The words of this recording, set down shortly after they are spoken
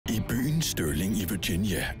En Sterling i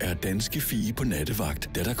Virginia er danske Fie på nattevagt,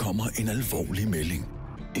 da der kommer en alvorlig melding.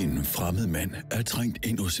 En fremmed mand er trængt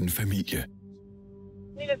ind hos en familie.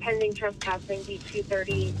 We have a pending trespassing, beat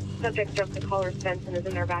 230. Subject jumped the caller's fence and is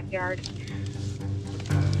in their backyard.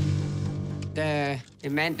 Der er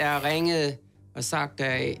en mand, der har ringet og sagt,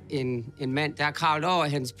 at en mand, der har kravlet over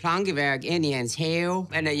hans plankeværk ind i hans have.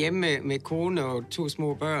 Han er hjemme med kone og 2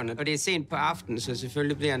 små børn, og det er sent på aftenen, så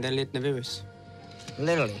selvfølgelig bliver han da lidt nervøs.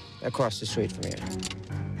 Literally across the street from here.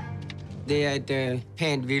 Det er et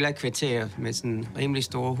pænt villa-kvarter med sådan rimelig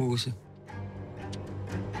store huse.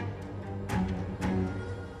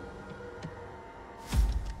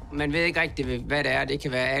 Man ved ikke rigtigt, hvad det er. Det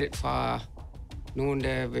kan være alt fra nogen,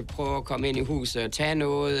 der vil prøve at komme ind i huset og tage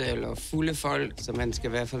noget, eller fulde folk, så man skal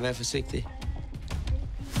i hvert fald være forsigtig.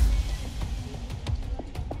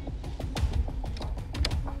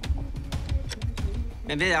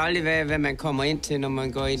 Man ved aldrig, hvad man kommer ind til, når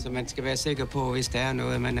man går ind, så man skal være sikker på, hvis der er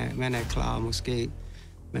noget, man er klar, måske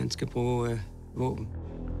man skal bruge våben.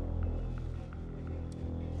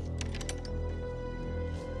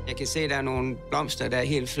 Jeg kan se, at der er nogle blomster, der er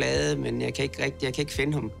helt flade, men jeg kan ikke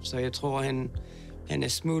finde ham, så jeg tror, han er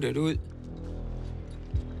smuttet ud.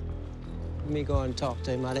 Let me go and talk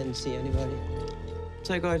to him. I didn't see anybody.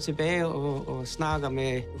 Så jeg går tilbage og snakker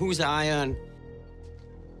med husejeren.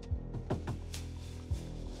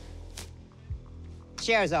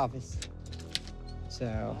 Sheriff's office. So,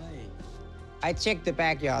 I checked the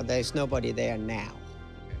backyard. There's nobody there now.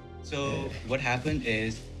 So what happened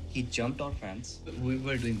is he jumped our fence. We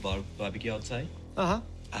were doing barbecue outside. I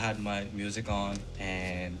had my music on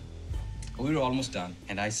and we were almost done.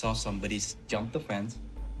 And I saw somebody jump the fence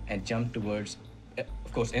and jump towards,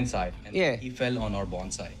 of course, inside. And he fell on our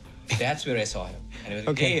bonsai. That's where I saw him. And it was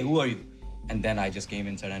like, hey, who are you? And then I just came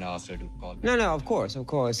inside and asked her to call me. No, of course.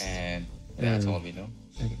 And that's all we know.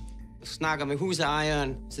 Okay. Snakker med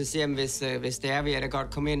husejeren, så siger han, hvis det er, vil jeg da godt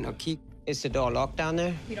komme ind og kigge. Is the door locked down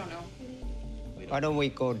there? We don't know. Why don't we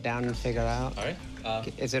go down and figure it out? All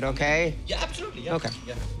right. Is it okay? Yeah, absolutely. Yeah. Okay.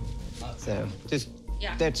 Yeah. So just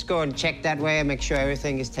let's go and check that way and make sure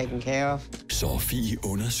everything is taken care of. Så Fie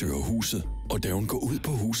undersøger huset, og da hun går ud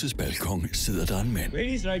på husets balkon, sidder der en mand. Where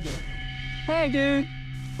is right now? Hey, dude.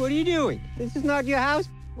 What are you doing? This is not your house.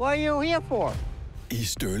 What are you here for? I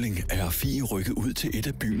Sterling er Fie rykket ud til et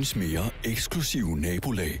af byens mere eksklusive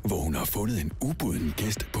nabolag, hvor hun har fundet en ubuden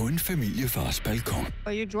gæst på en familiefars balkon.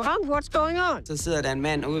 Are you drunk? What's going on? Så sidder der en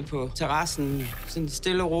mand ude på terrassen, sådan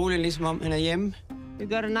stille og roligt, ligesom om han er hjemme. You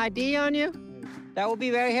got an ID on you? That would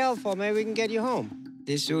be very helpful. Maybe we can get you home.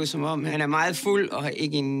 Det ser ud som om, han er meget fuld og har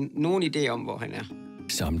ikke nogen idé om, hvor han er.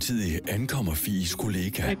 Samtidig ankommer Fies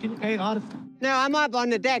kollega. Hey, Rod. No, I'm up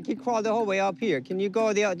on the deck. You crawl the whole way up here. Can you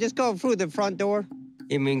go just go through the front door?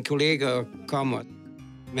 Min kollega kommer.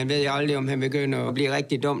 Man ved jo aldrig, om han begynder at blive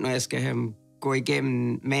rigtig dum, når jeg skal have ham gå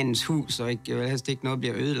igennem mandens hus, og jeg vil helst ikke noget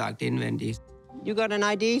bliver ødelagt indvendigt. You got an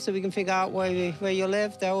ID, so we can figure out where you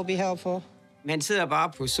live? That will be helpful. Man sidder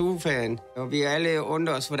bare på sofaen, og vi alle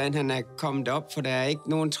undrer os, hvordan han er kommet op, for der er ikke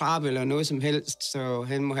nogen trappe eller noget som helst, så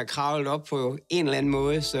han må have kravlet op på en eller anden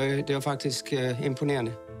måde, så det var faktisk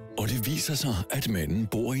imponerende. Og det viser sig, at manden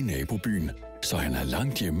bor i nabobyen, så han er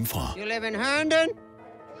langt hjemmefra. You live in Herndon?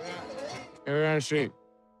 Down the street.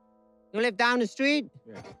 You live down the street?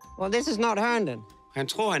 Yeah. Well, this is not Herndon. Han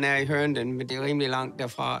tror, han er i Herndon, men det er rimelig langt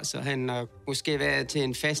derfra, så han har måske været til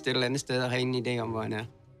en fest et eller andet sted og har ingen idé om, hvor han er.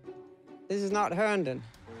 This is not Herndon.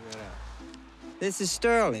 This is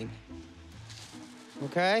Sterling.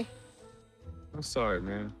 Okay? I'm sorry,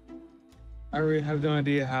 man. I really have no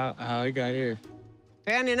idea how I got here.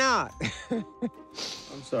 Apparently not.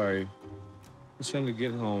 I'm sorry. I'm trying to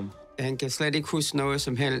get home. Han kan slet ikke huske noget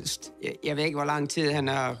som helst. Jeg ved ikke, hvor lang tid han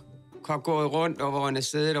har gået rundt, og hvor han er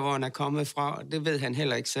siddet, og hvor han er kommet fra. Det ved han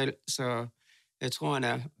heller ikke selv, så jeg tror, han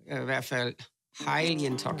er i hvert fald highly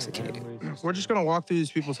intoxicated. We're just gonna walk through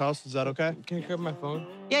these people's houses. Is that okay? Can you grab my phone?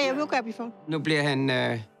 Yeah, we'll grab your phone. Nu bliver han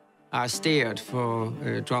arresteret for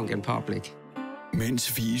drunk in public.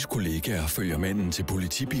 Mens Fies kollegaer følger manden til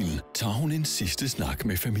politibilen, tager hun en sidste snak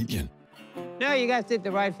med familien. No, you guys did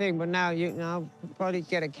the right thing, but now you probably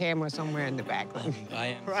get a camera somewhere in the background. I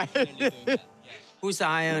am. Right.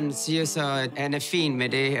 Husejeren siger så, at han er fin med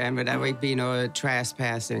det, men der vil ikke blive noget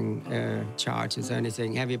trespassing charges or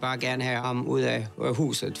anything. Han vil bare gerne have ham ud af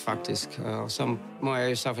huset, faktisk. Og så må jeg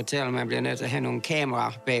jo så fortælle, at man bliver nødt til at have nogle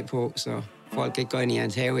kameraer bagpå, så folk ikke går ind i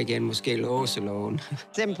hans have igen, måske låse lågen.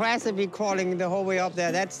 It's impressive you crawling the whole way up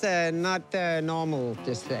there. That's not normal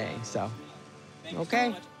this thing, so.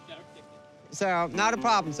 Okay? So, not a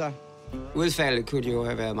problem, sir. Udfaldet kunne jo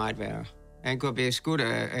have været meget værre. Han kunne blive skudt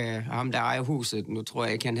af ham, der ejer huset. Nu tror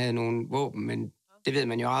jeg ikke, han havde nogen våben, men det ved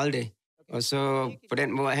man jo aldrig. Og så på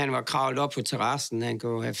den måde, han var kravlet op på terrassen. Han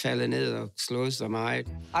kunne have faldet ned og slået sig meget.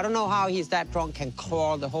 I don't know how he's that drunk can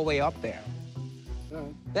crawl the whole way up there.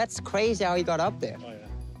 That's crazy how he got up there.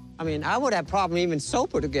 I mean, I would have problem even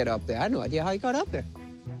sober to get up there. I have no idea how he got up there.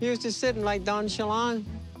 He was just sitting like nonchalant.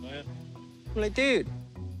 I'm like, dude,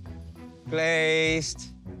 glazed.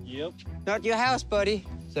 Yep. Not your house, buddy.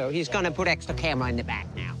 So he's gonna put extra camera in the back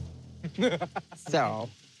now. So,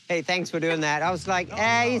 hey, thanks for doing that. I was like,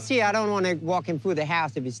 you see, I don't want to walk him through the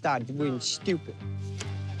house if he started doing stupid.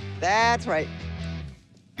 That's right.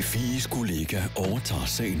 Fies kollega overtager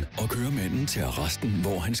sagen og kører manden til arresten,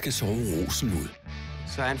 hvor han skal sove rosen ud.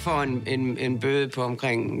 Så han får en bøde på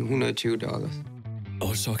omkring $120.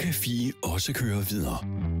 Og så kan Fie også køre videre.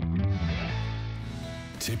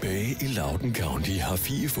 Tilbage i Loudoun County har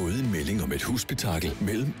Fie fået en melding om et husspektakel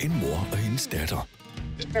mellem en mor og hendes datter.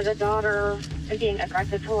 For the daughter being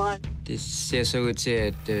aggressive towards. Det ser så ud til,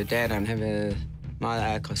 at datteren har været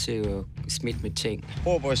meget aggressiv og smidt med ting.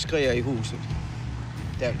 Råber og skriger i huset.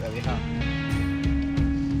 Der, hvad vi har.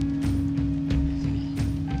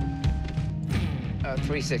 Uh,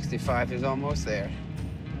 365 is almost there.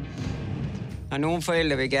 Og nogle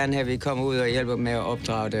forældre vil gerne have, at vi kommer ud og hjælper med at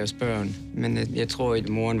opdrage deres børn. Men jeg tror, at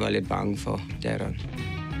moren var lidt bange for datteren.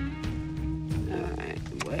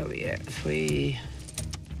 Where are we at? 3.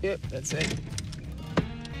 Yep, that's it.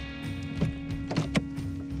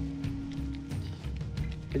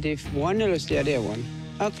 Er det 1 eller er det 1?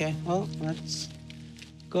 Okay, well, let's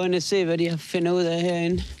gå ind og se, hvad de finder ud af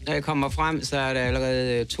herinde. Når jeg kommer frem, så er der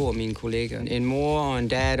allerede 2 af mine kolleger. En mor og en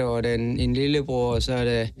datter og en lillebror, og så er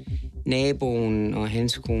der naboen og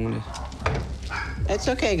hans kone.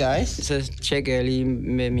 It's okay, guys. Så tjekker jeg lige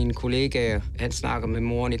med mine kollegaer. Han snakker med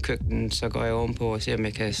moren i køkkenet, så går jeg ovenpå og ser, om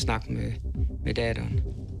jeg kan snakke med datteren.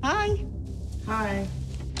 Hi. Hi.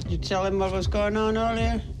 Did you tell him what was going on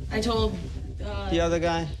earlier? I told the other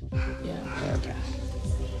guy? Yeah. Okay.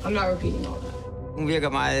 I'm not repeating all that. Hun virker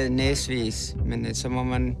meget næsvis, men så må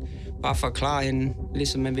man bare forklare hende,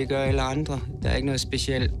 ligesom vi gør alle andre. Der er ikke noget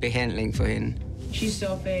speciel behandling for hende. She's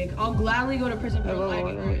so fake. I'll gladly go to prison for life.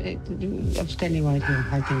 I'm standing right here.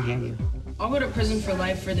 I can hear you. I'll go to prison for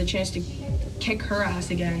life for the chance to kick her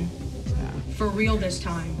ass again. For real this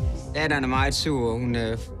time. Datteren er meget sur. Hun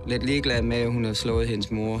er lidt ligeglad med, at hun har slået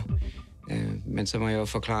hendes mor. Men så må jeg jo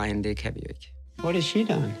forklare hende, det kan vi jo ikke. What has she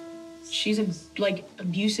done? She's a,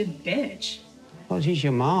 abusive bitch. Well, she's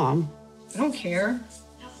your mom. I don't care.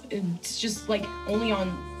 It's just, only on,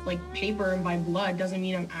 paper and by blood doesn't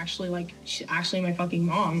mean I'm actually, she's actually my fucking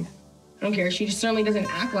mom. I don't care. She just certainly doesn't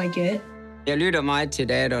act like it. Jeg lytter meget til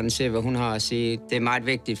datteren og ser, hvad hun har at sige. Det er meget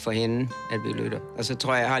vigtigt for hende, at vi lytter. Og så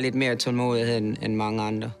tror jeg har lidt mere tålmodighed end mange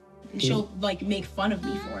andre. She'll, make fun of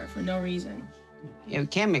me for it for no reason. Yeah, we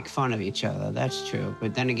can't make fun of each other, that's true.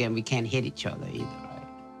 But then again, we can't hit each other either,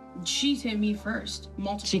 right? She's hit me first,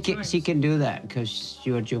 multiple times. She can do that because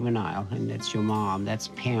you're juvenile and it's your mom. That's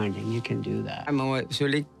parenting. You can do that. Man må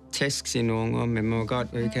selvfølgelig ikke tæske sine unger, men man må godt,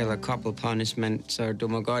 hvad vi kalder couple punishment. Så du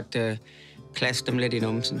må godt klaske dem lidt i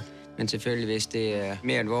numsen. Men selvfølgelig, hvis det er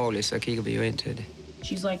mere alvorligt, så kigger vi jo ind til det.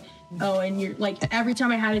 She's like, oh, and you're every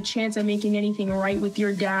time I had a chance of making anything right with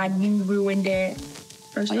your dad, you ruined it.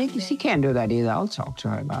 She can't do that either. I'll talk to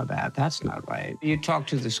her about that. That's not right. You talk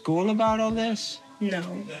to the school about all this? No.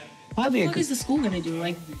 What the fuck is the school gonna do?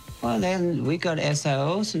 Well, then we got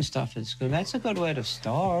SIOs and stuff at school. That's a good way to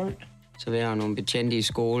start. Så vi har nogle betjente i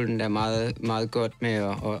skolen, der er meget, meget godt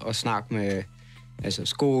med at snakke med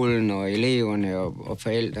skolen og eleverne og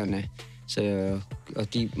forældrene. Så, og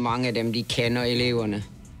mange af dem, de kender eleverne.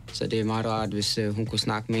 Så det er meget rart, hvis hun kunne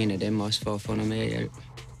snakke med en af dem også for at få noget mere hjælp.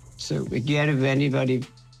 So, have anybody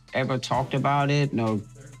ever talked about it? No,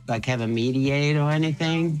 have a mediator or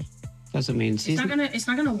anything? Doesn't mean it's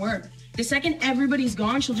not gonna work. The second everybody's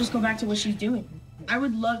gone, she'll just go back to what she's doing. I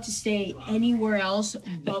would love to stay anywhere else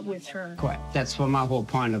but with her. Correct. That's what my whole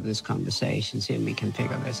point of this conversation. See if we can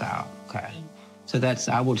figure this out. Okay. So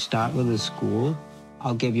I would start with the school.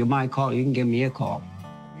 I'll give you my call. You can give me a call.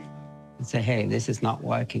 And say, hey, this is not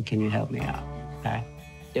working. Can you help me out? Okay.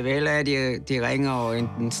 Jeg vil hellere, at de ringer og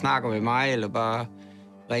enten snakker med mig, eller bare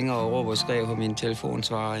ringer og råber og skriver på min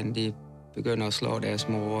telefonsvarer, end de begynder at slå deres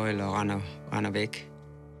mor eller render væk.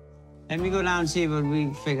 And we go down and see what we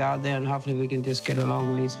figure out there, and hopefully we can just get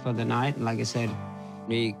along at least for the night. And like I said,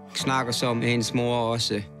 vi snakker så med hendes mor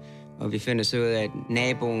også, og vi finder så ud af, at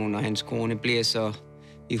naboen og hans kone bliver så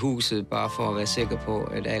i huset, bare for at være sikker på,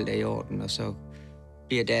 at alt er i orden, og så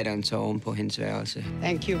bliver datteren så oven på hendes værelse.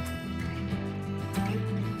 Thank you.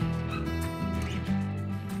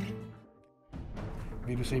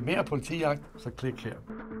 vil se mere Politijagt, så klik her.